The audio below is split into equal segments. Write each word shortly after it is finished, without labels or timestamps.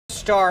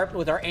start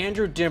with our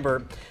Andrew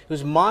Dimber,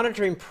 who's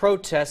monitoring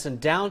protests in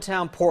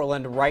downtown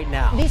Portland right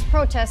now. These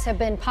protests have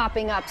been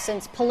popping up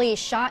since police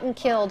shot and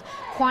killed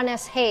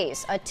Quaness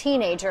Hayes, a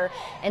teenager.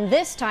 And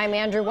this time,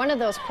 Andrew, one of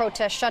those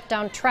protests shut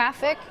down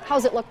traffic.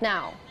 How's it look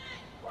now?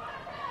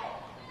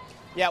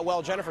 Yeah,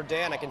 well, Jennifer,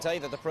 Dan, I can tell you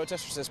that the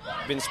protesters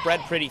have been spread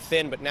pretty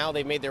thin, but now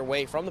they've made their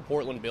way from the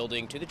Portland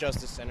building to the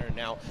Justice Center,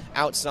 now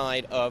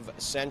outside of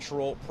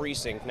Central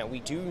Precinct. Now,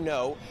 we do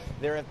know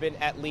there have been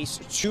at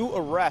least 2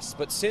 arrests,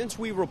 but since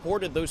we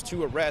reported those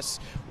 2 arrests,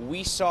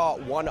 we saw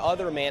one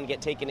other man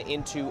get taken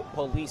into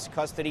police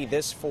custody.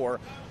 This for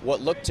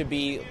what looked to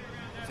be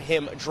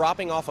him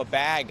dropping off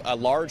a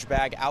large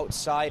bag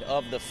outside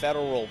of the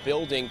federal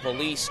building.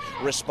 Police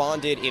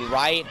responded in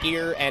riot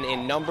gear and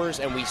in numbers,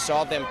 and we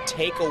saw them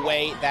take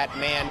away that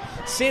man.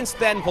 Since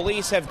then,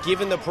 police have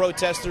given the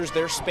protesters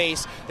their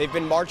space. They've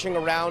been marching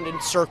around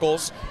in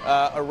circles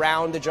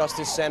around the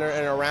Justice Center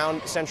and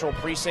around Central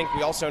Precinct.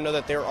 We also know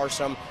that there are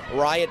some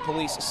riot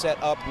police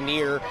set up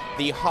near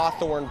the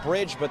Hawthorne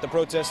Bridge, but the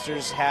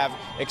protesters have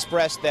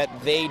expressed that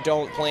they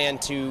don't plan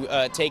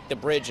to take the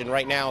bridge, and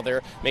right now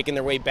they're making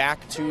their way back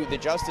to the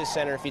Justice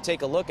Center. If you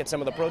take a look at some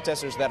of the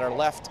protesters that are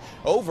left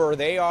over,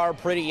 they are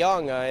pretty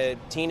young,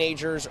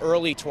 teenagers,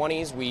 early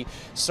 20s. We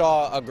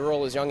saw a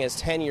girl as young as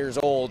 10 years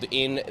old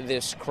in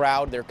this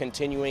crowd. They're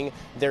continuing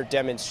their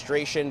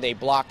demonstration. They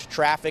blocked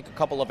traffic a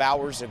couple of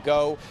hours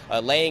ago,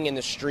 laying in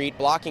the street,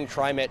 blocking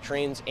TriMet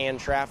trains and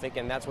traffic,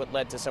 and that's what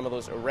led to some of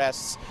those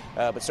arrests.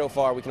 But so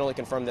far, we can only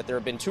confirm that there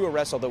have been 2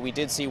 arrests, although we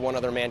did see one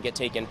other man get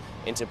taken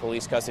into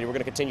police custody. We're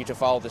going to continue to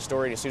follow the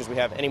story, and as soon as we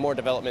have any more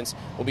developments,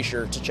 we'll be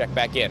sure to check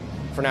back in.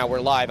 For now, we're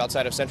live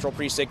outside of Central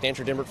Precinct.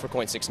 Andrew Dimber for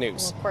KOIN 6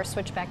 News. We'll, of course,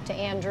 switch back to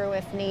Andrew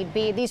if need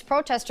be. These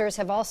protesters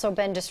have also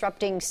been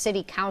disrupting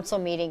city council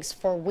meetings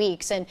for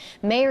weeks, and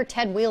Mayor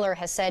Ted Wheeler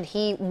has said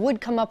he would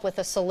come up with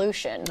a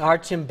solution. Our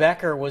Tim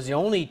Becker was the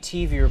only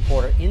TV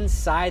reporter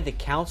inside the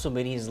council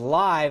meeting. He's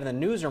live in the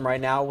newsroom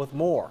right now with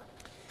more.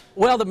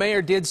 Well, the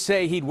mayor did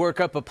say he'd work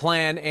up a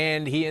plan,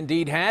 and he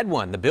indeed had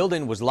one. The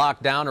building was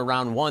locked down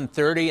around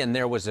 1:30, and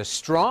there was a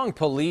strong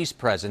police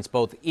presence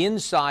both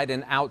inside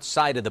and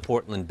outside of the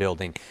Portland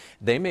building.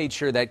 They made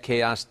sure that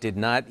chaos did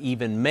not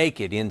even make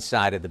it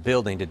inside of the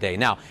building today.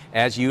 Now,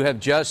 as you have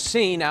just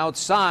seen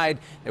outside,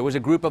 there was a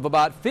group of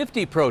about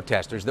 50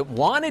 protesters that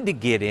wanted to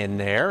get in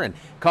there and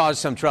cause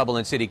some trouble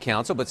in city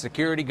council, but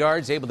security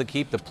guards able to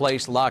keep the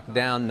place locked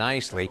down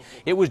nicely.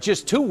 It was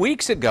just 2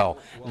 weeks ago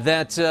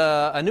that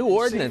a new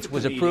ordinance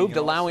was approved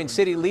allowing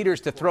city leaders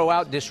to throw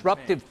out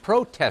disruptive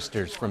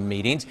protesters from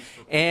meetings,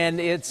 and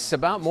it's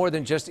about more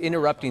than just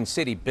interrupting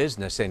city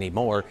business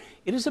anymore.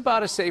 It is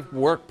about a safe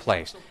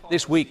workplace.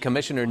 This week,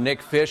 Commissioner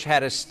Nick Fish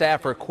had a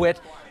staffer quit,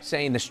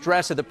 saying the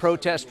stress of the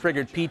protest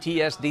triggered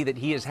PTSD that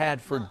he has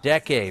had for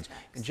decades.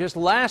 And just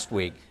last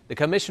week, the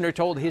commissioner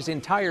told his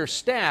entire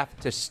staff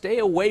to stay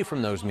away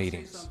from those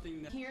meetings.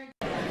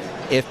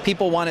 If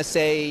people want to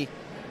say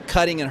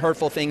cutting and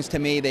hurtful things to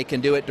me, they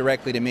can do it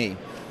directly to me.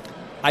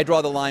 I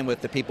draw the line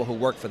with the people who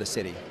work for the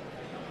city.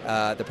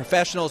 The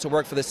professionals who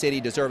work for the city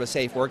deserve a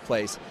safe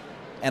workplace.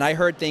 And I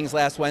heard things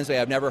last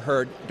Wednesday I've never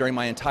heard during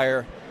my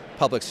entire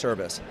public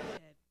service.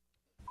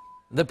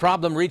 The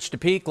problem reached a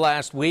peak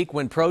last week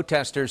when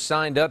protesters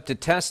signed up to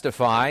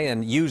testify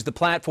and used the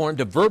platform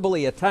to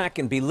verbally attack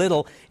and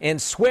belittle and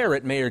swear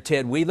at Mayor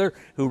Ted Wheeler,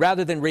 who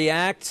rather than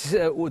react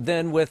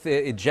then with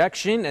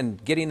ejection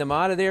and getting them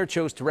out of there,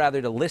 chose to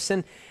rather to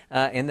listen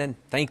and then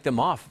thank them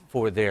off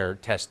for their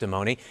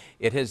testimony.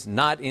 It has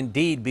not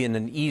indeed been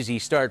an easy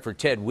start for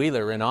Ted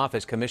Wheeler in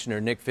office.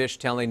 Commissioner Nick Fish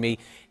telling me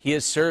he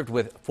has served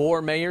with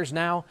 4 mayors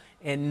now,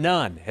 and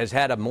none has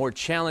had a more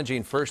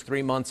challenging first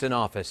 3 months in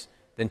office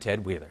than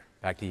Ted Wheeler.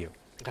 Back to you.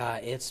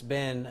 It's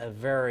been a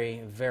very,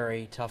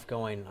 very tough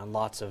going on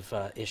lots of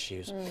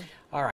issues. All right.